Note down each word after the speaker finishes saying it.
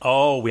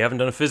Oh, we haven't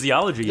done a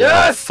physiology yet.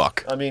 Yes!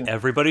 Fuck. I mean,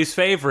 Everybody's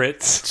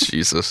favorites.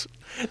 Jesus.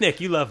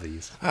 Nick, you love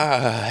these.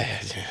 welcome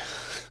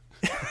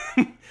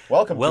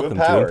to Welcome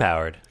Empowered. to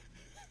Empowered.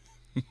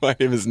 My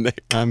name is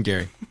Nick. I'm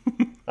Gary.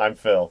 I'm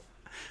Phil.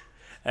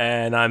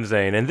 And I'm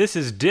Zane, and this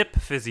is Dip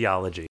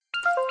Physiology.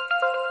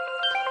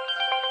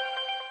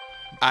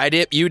 I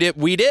dip, you dip,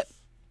 we dip.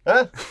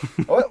 Huh?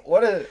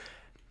 What is...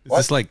 Is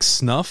this like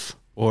snuff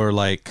or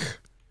like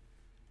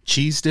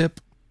cheese dip?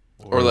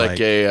 Or like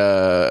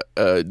a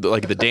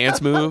like the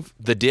dance move,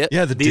 the dip.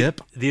 Yeah, the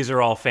dip. These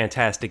are all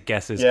fantastic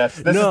guesses. Yes,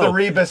 this is the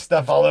Rebus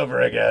stuff all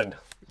over again.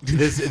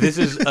 This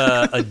is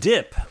a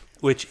dip,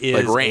 which is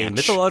Like a ranch.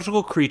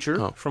 mythological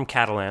creature from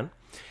Catalan.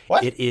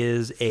 What? It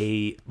is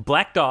a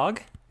black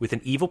dog with an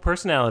evil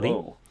personality.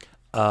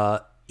 Whoa.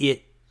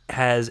 It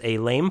has a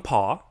lame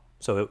paw,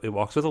 so it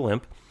walks with a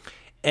limp.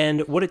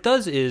 And what it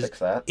does is Fix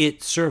that.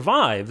 it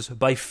survives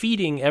by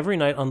feeding every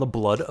night on the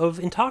blood of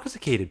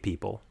intoxicated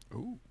people.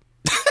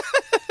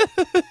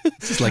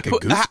 This is like a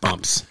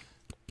Goosebumps.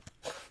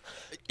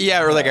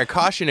 Yeah, or like a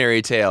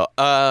cautionary tale.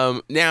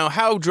 Now,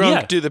 how drunk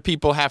Yeah. do the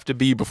people have to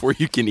be before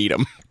you can eat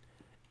them?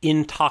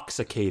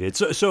 Intoxicated.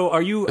 So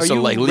are you So,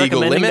 like, legal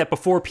recommending limit? that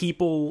before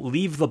people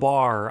leave the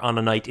bar on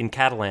a night in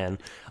Catalan,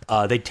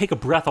 they take a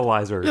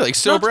breathalyzer? Yeah, like,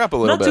 sober up a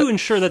little Not to bit.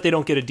 ensure that they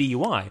don't get a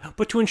DUI,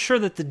 but to ensure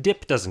that the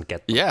dip doesn't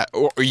get them. Yeah,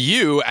 or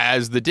you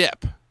as the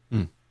dip.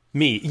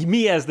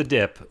 Me as the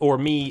dip, or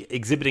me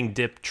exhibiting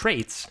dip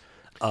traits.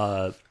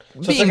 So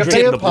it's being like a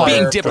dip- vampire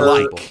being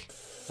dip-like.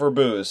 for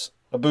booze.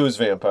 A booze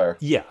vampire.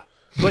 Yeah,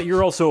 but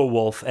you're also a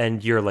wolf,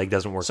 and your leg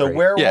doesn't work. So great.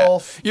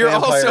 werewolf, You're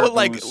vampire, also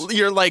like booze.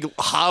 you're like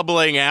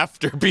hobbling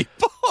after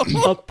people.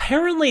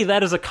 Apparently,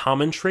 that is a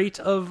common trait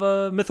of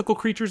mythical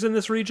creatures in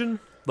this region.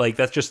 Like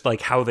that's just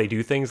like how they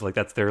do things. Like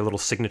that's their little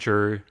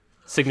signature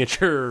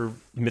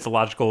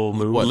mythological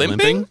move. What, Limping?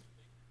 limping?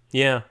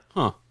 Yeah,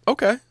 Huh.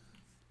 Okay.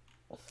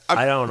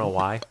 I don't know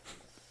why.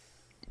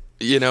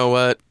 You know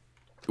what?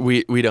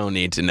 We don't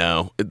need to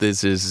know.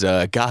 This is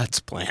God's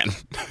plan.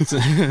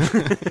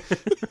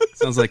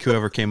 Sounds like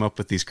whoever came up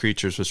with these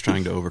creatures was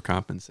trying to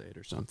overcompensate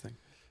or something.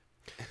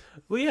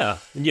 Well, yeah,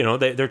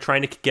 they're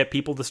trying to get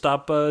people to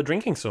stop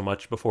drinking so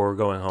much before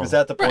going home. Is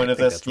that the point of I think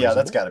this? that's Yeah,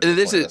 that's got to be the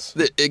This point is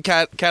of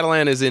this.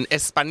 Catalan is in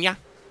España.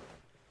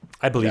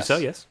 I believe Yes. so.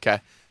 Yes. Okay.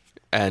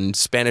 And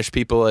Spanish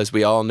people, as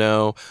we all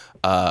know,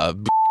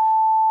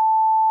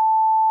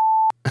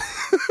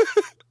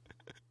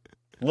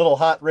 Little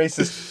hot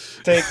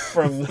racist take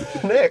from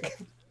Nick.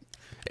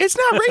 it's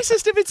not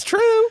racist if it's true.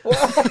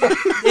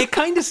 It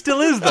kind of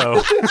still is,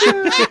 though.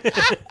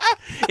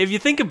 If you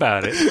think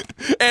about it,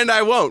 And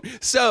I won't.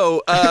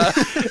 So,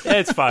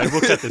 it's fine. We'll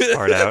cut this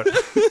part out.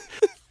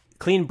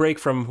 Clean break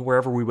from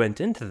wherever we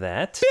went into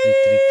that.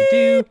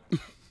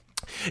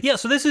 Yeah,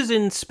 so this is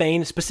in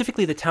Spain,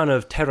 specifically the town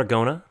of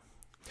Tarragona.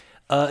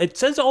 It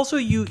says also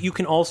you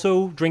can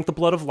also drink the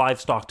blood of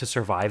livestock to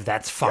survive.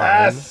 That's fine,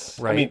 Yes.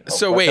 right? I mean,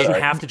 So what- wait. It doesn't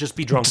sorry. have to just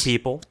be drunk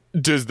people.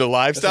 does the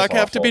livestock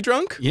have to awful. be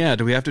drunk? Yeah,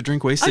 do we have to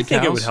drink wasted I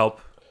think cows? it would help.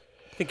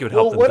 I think it would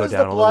Well, help them what go is the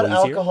down a blood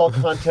little easier. alcohol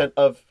content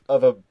of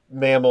a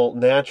mammal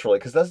naturally?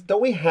 Because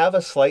don't we have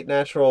a slight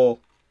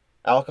natural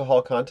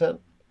alcohol content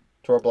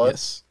to our blood?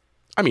 Yes.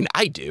 I mean,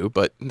 I do,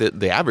 but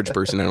the average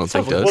person I don't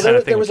think Sounds like does. kind Well,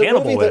 of there thing was a a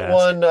cannibal movie would that ask.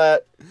 won.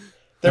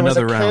 There was a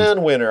Another round.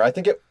 Cannes winner. I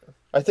think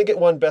it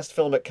won Best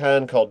Film at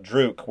Cannes called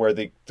Druk, where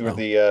the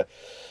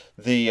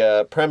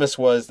premise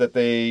was that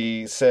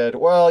they said,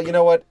 well, you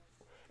know what,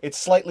 it's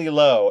slightly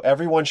low.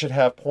 Everyone should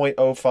have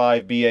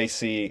 0.05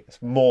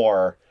 BAC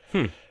more.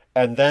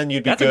 And then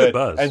you'd be That's a good. good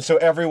buzz. And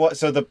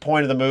so the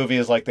point of the movie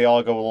is like they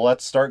all go, well,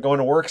 let's start going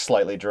to work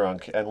slightly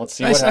drunk and let's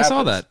see what I happens.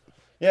 saw that.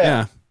 Yeah.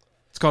 Yeah.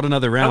 It's called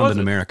Another was Round in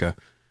it? America.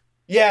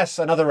 Yes,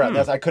 another round.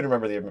 I couldn't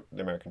remember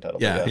the American title.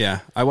 but Yeah, yeah.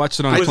 I watched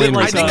it on Was a it plane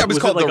like I think that was was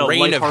it called like The a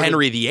Reign of lighthearted-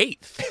 Henry VIII.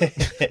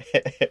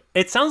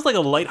 It sounds like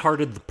a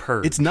lighthearted The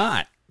Purge. It's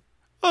not.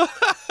 No,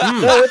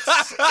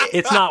 it's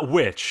It's not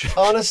witch.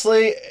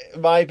 honestly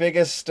my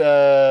biggest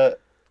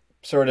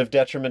sort of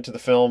detriment to the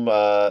film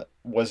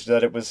was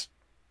that it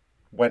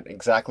went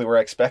exactly where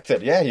I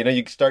expected. Yeah,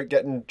 you start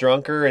getting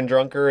drunker and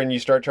drunker, and you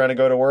start trying to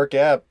go to work.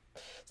 Yeah,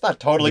 it's not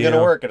totally going Yeah.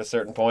 to work at a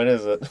certain point,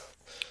 is it?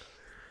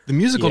 The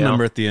musical Yeah.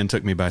 number at the end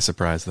took me by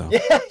surprise, though.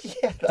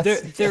 Yeah,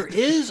 There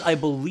is, I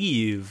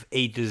believe,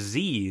 a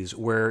disease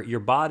where your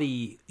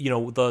body,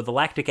 the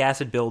lactic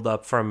acid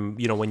buildup from,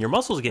 when your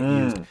muscles get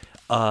used,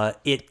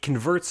 it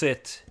converts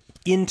it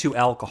into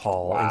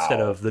alcohol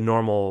instead of the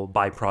normal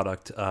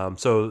byproduct.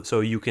 So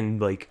you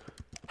can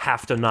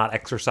have to not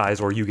exercise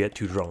or you get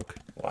too drunk.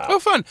 Oh,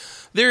 fun.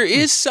 There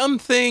is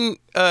something,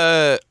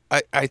 I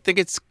think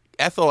it's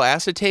ethyl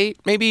acetate,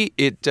 maybe.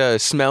 It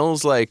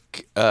smells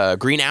like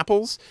green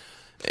apples.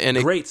 And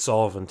it, Great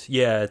solvent.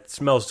 Yeah, it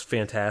smells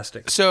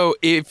fantastic. so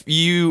if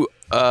you,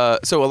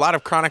 so a lot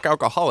of chronic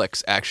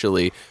alcoholics,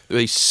 actually,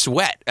 they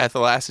sweat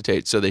ethyl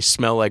acetate, so they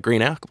smell like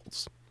green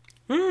apples.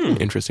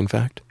 Interesting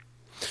fact.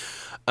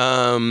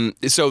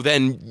 So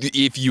then,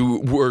 if you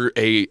were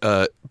a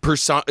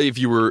person, if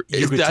you were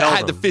You could that tell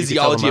had the them. You could tell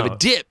physiology them of a out.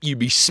 dip, you'd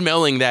be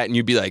smelling that, and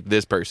you'd be like,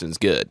 "This person's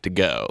good to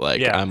go." Like,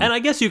 Yeah, and I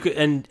guess you could,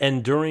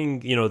 and during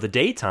the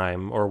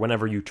daytime or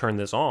whenever you turn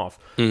this off,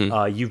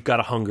 you've got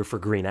a hunger for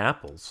green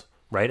apples,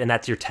 right? And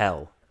that's your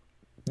tell.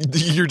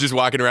 you're just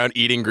walking around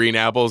eating green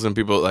apples, and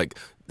people are like,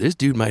 "This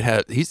dude might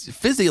have. He's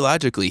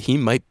physiologically, he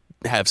might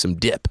have some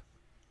dip."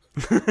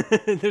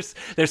 there's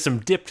some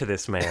dip to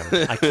this man.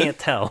 I can't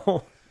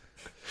tell.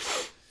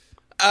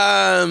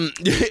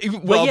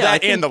 Well, yeah, I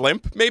that and the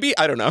limp, maybe,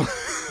 I don't know.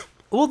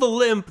 Well, the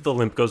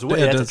limp goes away.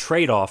 Yeah, it That's a does.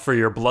 trade-off for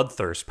your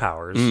bloodthirst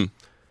powers.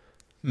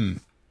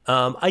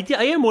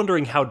 I am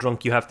wondering how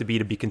drunk you have to be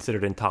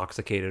considered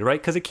intoxicated, right?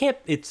 Because it can't.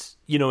 It's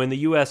in the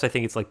U.S. I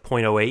think it's like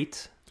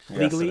 0.08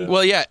 legally. it is.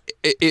 Well, yeah.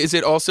 Is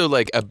it also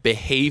like a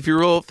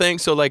behavioral thing?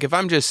 So, like, if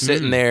I'm just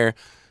sitting there,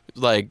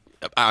 like,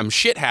 I'm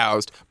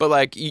shithoused, but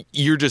like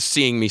you're just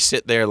seeing me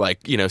sit there, like,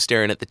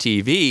 staring at the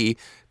TV.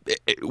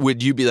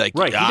 Would you be like,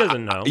 Right, he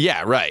doesn't know.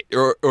 Yeah, right.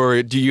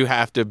 Or do you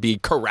have to be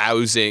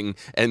carousing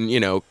and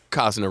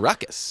causing a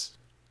ruckus?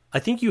 I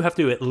think you have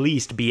to at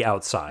least be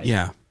outside.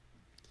 Yeah.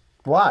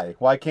 Why?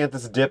 Why can't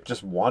this dip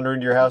just wander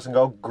into your house and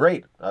go,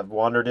 great, I've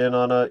wandered in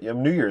on a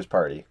New Year's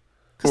party?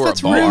 Or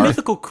that's a bar? rude.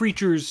 Mythical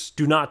creatures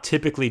do not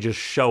typically just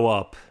show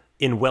up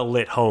in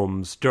well-lit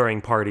homes during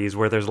parties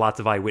where there's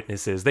lots of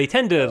eyewitnesses. They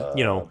tend to,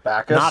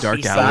 Bacchus, not Dark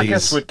be seen. alleys.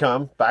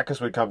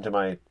 Bacchus would come to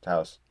my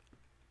house.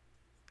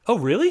 Oh,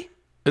 really?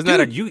 Isn't Dude,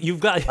 that a you've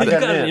got I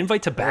got an in.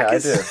 invite to Yeah,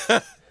 Bacchus? I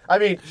do. I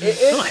mean,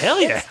 Oh,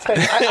 hell yeah.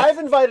 I've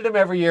invited him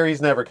every year.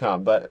 He's never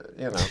come, but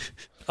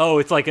Oh,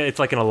 it's like an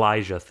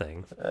Elijah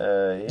thing.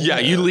 Yeah,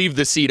 you leave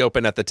the seat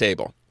open at the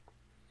table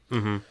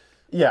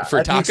yeah, for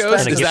at the tacos.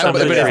 expense And Is get that, some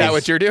but of the is that drinks.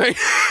 what you're doing?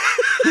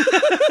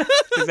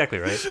 Exactly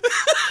right.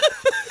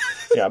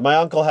 Yeah, my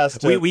uncle has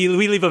to. We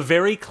leave a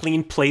very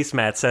clean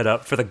placemat set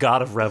up for the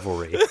god of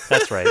revelry.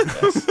 That's right.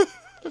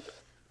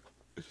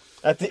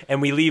 at the,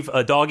 And we leave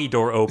a doggy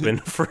door open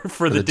for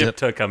the the dip dip.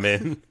 to come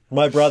in.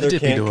 my brother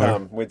Dippy can't door.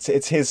 come.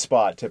 It's his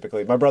spot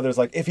typically. My brother's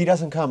like, if he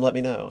doesn't come, let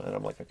me know, and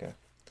I'm like, okay.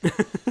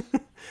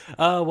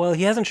 Well,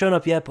 he hasn't shown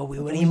up yet, but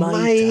he might.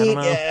 I don't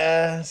know.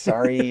 Yeah,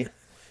 sorry.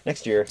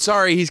 Next year.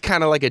 Sorry, he's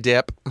kind of like a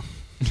dip.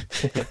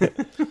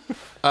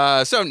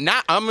 So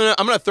not, I'm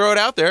gonna throw it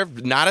out there.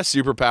 Not a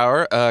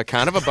superpower,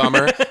 kind of a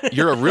bummer.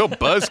 You're a real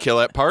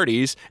buzzkill at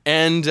parties,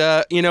 and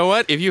you know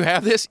what? If you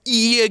have this,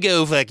 you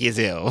go fuck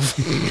yourself.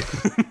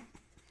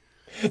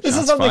 This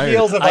is on the fired.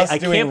 heels of us I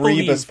doing can't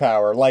believe- Reba's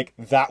power. Like,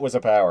 that was a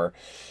power.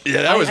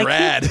 Yeah, that was I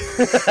rad.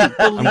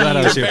 I'm glad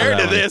I was here for Compared that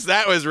to one. this,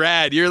 that was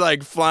rad. You're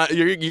like flying.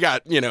 You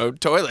got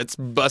toilets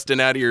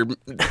busting out of your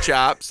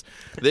chops.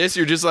 This,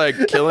 you're just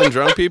like killing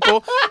drunk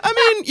people. I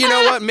mean, you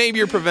know what? Maybe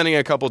you're preventing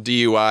a couple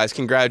DUIs.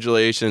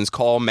 Congratulations.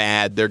 Call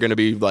MAD. They're going to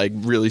be like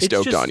really It's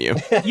stoked just- on you.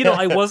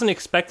 I wasn't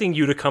expecting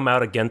you to come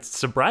out against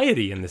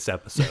sobriety in this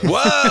episode.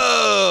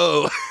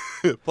 Whoa!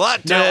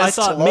 Plot Now, I twist.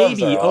 thought Gloves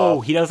maybe, are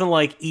off. he doesn't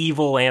like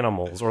evil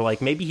animals, or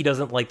like maybe he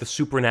doesn't like the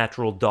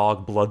supernatural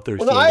dog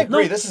bloodthirsty. Well, no, I animal.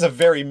 agree. No, This is a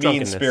very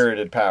drunkenness.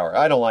 mean-spirited power.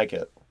 I don't like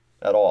it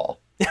at all.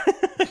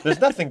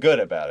 There's nothing good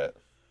about it.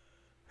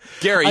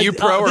 Gary, you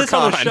pro or this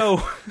con? on a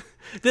show?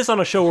 This on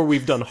a show where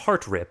we've done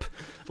heart rip.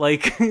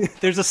 Like,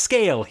 there's a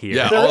scale here.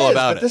 Yeah. There All is,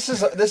 about but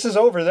it. This is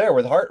over there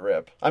with heart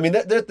rip. I mean,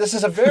 this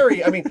is a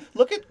very. I mean,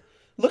 look at.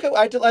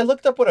 I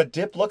looked up what a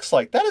dip looks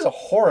like. That is a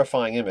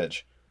horrifying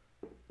image.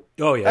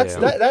 Oh yeah, That's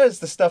yeah. that is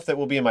the stuff that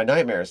will be in my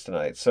nightmares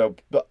tonight. So,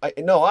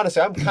 no,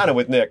 honestly, I'm kind of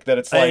with Nick that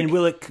it's like. And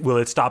will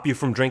it stop you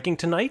from drinking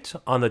tonight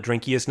on the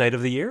drinkiest night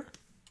of the year?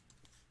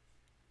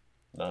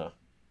 No.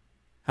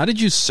 How did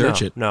you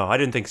search it? No, I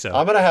didn't think so.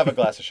 I'm gonna have a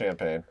glass of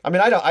champagne. I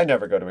mean, I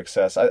never go to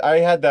excess. I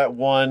had that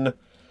one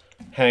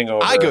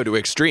hangover. I go to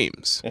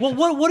extremes. Well,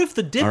 what if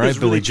the dip All right, is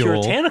really Billy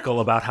Joel. puritanical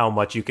about how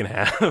much you can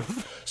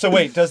have? So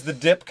wait, does the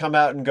dip come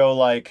out and go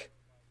like,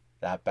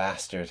 that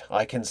bastard?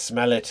 I can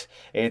smell it.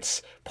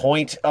 It's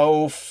 0.0.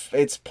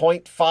 It's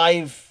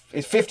 0.5.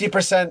 It's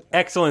 50%.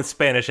 Excellent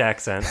Spanish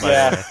accent. By the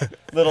Yeah, way.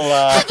 little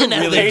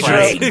Really Pedro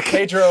classic.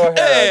 Pedro O'Hara.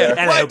 Hey,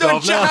 there. why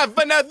don't you Governor. have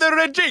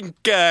another drink?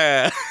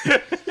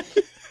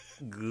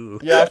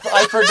 Yeah,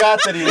 I forgot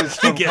that he was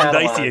from Getting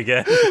Catalan. dicey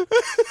again.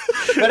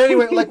 But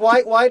anyway, like,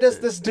 why does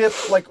this dip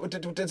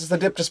does the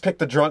dip just pick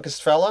the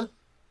drunkest fella?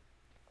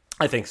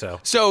 I think so.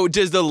 So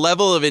does the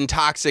level of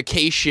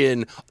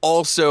intoxication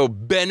also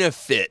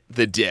benefit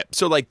the dip?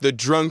 So like the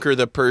drunker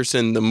the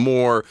person, the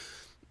more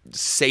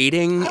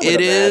sating I would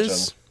it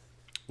is?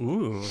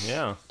 Ooh,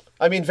 yeah.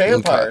 I mean,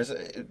 vampires,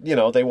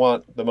 they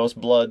want the most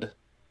blood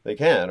they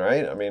can,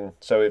 right? I mean,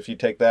 so if you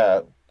take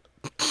that,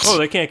 Oh,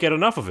 they can't get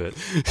enough of it.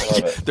 I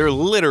love it. They're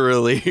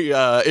literally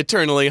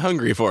eternally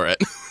hungry for it.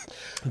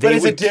 But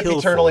is a would dip kill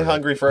eternally for it.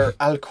 hungry for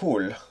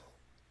alcohol?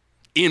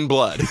 In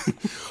blood.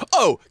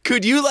 Oh,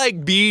 could you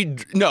like be...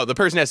 No, the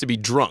person has to be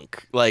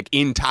drunk, like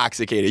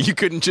intoxicated. You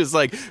couldn't just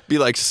like be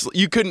like...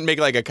 You couldn't make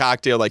like a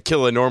cocktail, like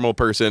kill a normal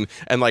person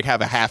and like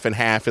have a half and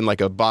half in like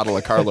a bottle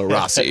of Carlo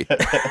Rossi.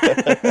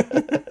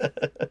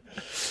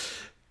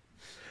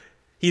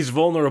 He's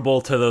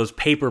vulnerable to those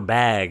paper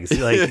bags.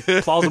 Like,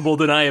 plausible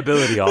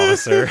deniability,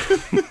 officer.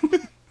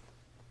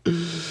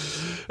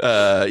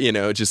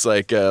 Just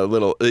like a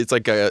little. It's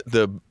like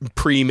the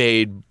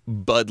pre-made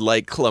Bud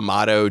Light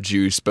Clamato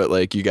juice, but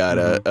like you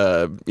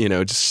gotta,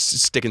 just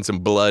sticking some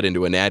blood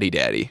into a natty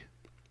daddy.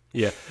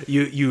 Yeah,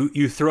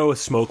 you throw a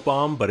smoke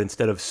bomb, but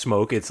instead of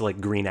smoke, it's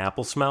like green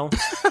apple smell.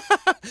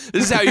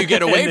 This is how you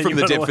get And away then from you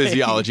the run dip away.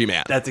 physiology,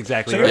 man. That's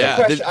exactly So right.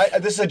 here's Yeah, a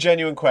question. This is a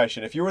genuine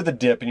question. If you were the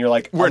dip and you're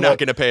like, We're not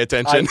going to pay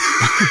attention.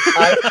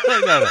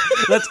 No,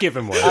 let's give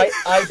him one.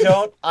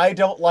 I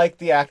don't like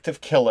the act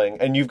of killing,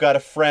 and you've got a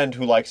friend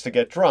who likes to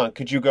get drunk.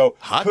 Could you go?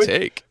 Hot could,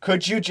 take.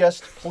 Could you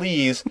just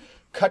please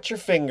cut your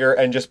finger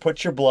and just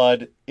put your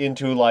blood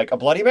into like a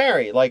Bloody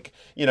Mary? Like,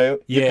 you've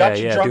Yeah, got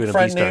your yeah, drunk do an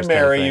friend Beastars named kind of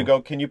Mary. thing. You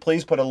go, can you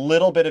please put a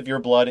little bit of your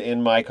blood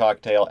in my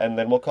cocktail, and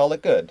then we'll call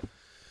it good.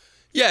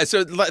 Yeah,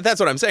 so that's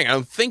what I'm saying. I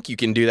don't think you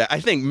can do that. I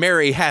think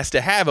Mary has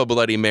to have a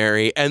Bloody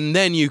Mary, and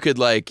then you could,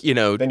 like,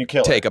 Then you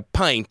kill take her. a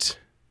pint.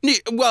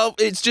 Well,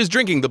 it's just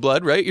drinking the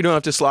blood, right? You don't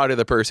have to slaughter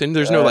the person.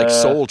 There's no, like,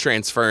 soul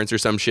transference or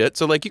some shit.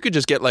 So, like, you could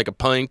just get, like, a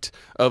pint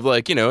of,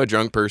 like, a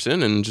drunk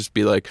person and just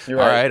be like, You're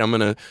all right. right, I'm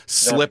going to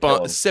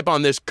kill 'em. sip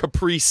on this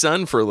Capri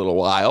Sun for a little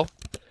while.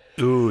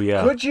 Ooh,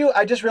 yeah. Could you?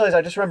 I just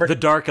remembered. The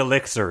dark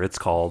elixir, it's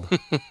called.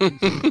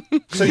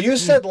 So you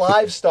said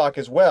livestock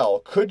as well.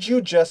 Could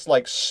you just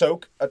like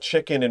soak a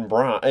chicken in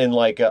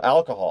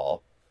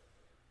alcohol?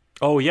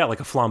 Oh, yeah, like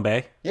a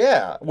flambe.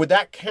 Yeah, would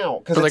that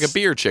count? For, like, a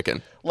beer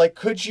chicken. Like,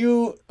 could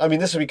you? I mean,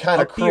 this would be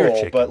kind of A beer cruel,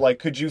 chicken. but like,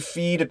 could you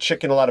feed a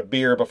chicken a lot of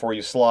beer before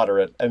you slaughter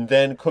it, and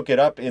then cook it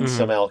up in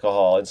some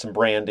alcohol and some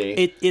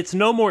brandy? It's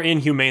no more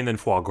inhumane than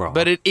foie gras.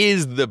 But it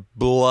is the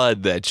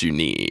blood that you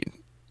need.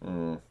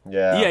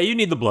 yeah, you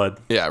need the blood.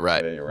 Yeah,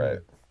 right. Yeah, you're right.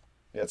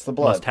 Yeah, it's the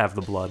blood. Must have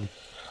the blood.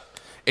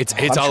 It's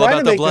I'm all trying about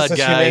to the make blood, this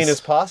as humane guys.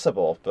 as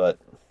possible, but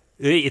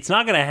It's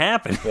not going to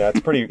happen. yeah, it's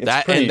pretty.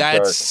 It's pretty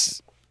dark.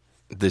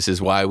 This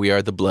is why we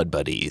are the blood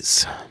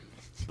buddies.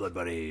 Blood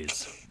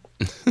buddies.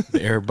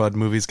 The Air Bud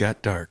movies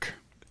got dark.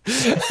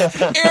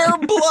 Air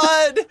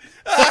blood.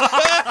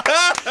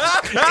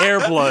 Air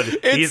blood.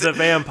 He's a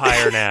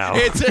vampire now.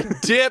 It's a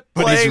dip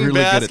But he's playing really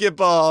good at-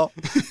 basketball.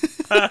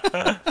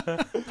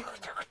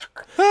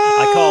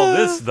 I call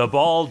this the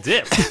ball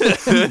dip.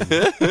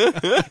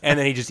 And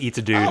then he just eats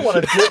a dude. I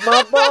want to dip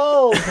my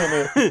balls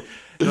in it.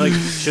 Like,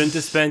 shouldn't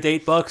have spent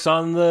 $8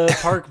 on the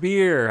park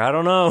beer. I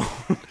don't know.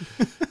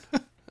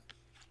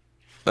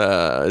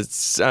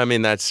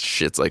 That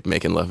shit's like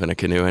making love in a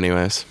canoe,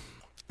 anyways.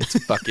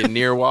 It's fucking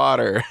near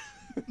water.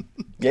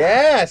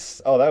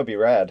 Yes. Oh, that would be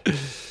rad.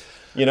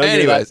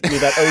 Anyways. You're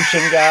that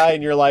ocean guy,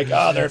 and you're like,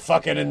 oh, they're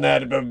fucking in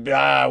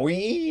that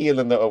wee, and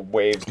then the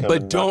waves come.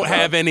 But and don't knock them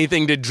have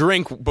anything to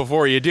drink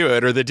before you do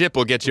it, or the dip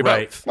will get you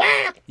Right.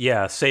 both.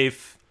 Yeah,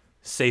 safe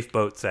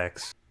boat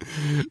sex.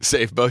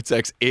 Safe boat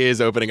sex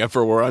is opening up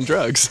for war on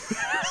drugs.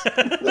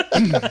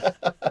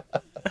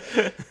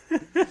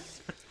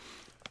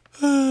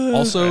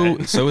 Also,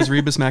 so is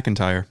Rebus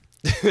McIntyre.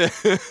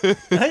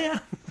 Yeah.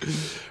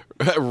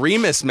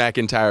 Remus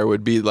McIntyre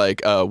would be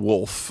like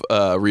Wolf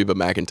Reba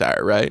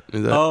McIntyre, right?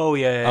 Is that- Oh,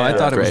 yeah. Oh, I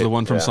thought it was great. the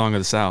one from Yeah. Song of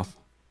the South.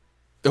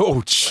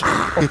 Oh,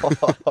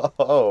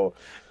 Oh,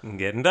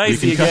 Getting You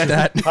dicey can cut again.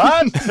 that.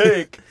 hot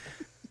take.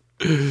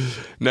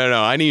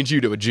 no, I need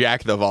you to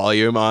jack the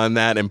volume on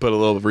that and put a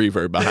little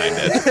reverb behind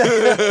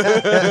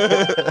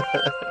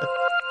it.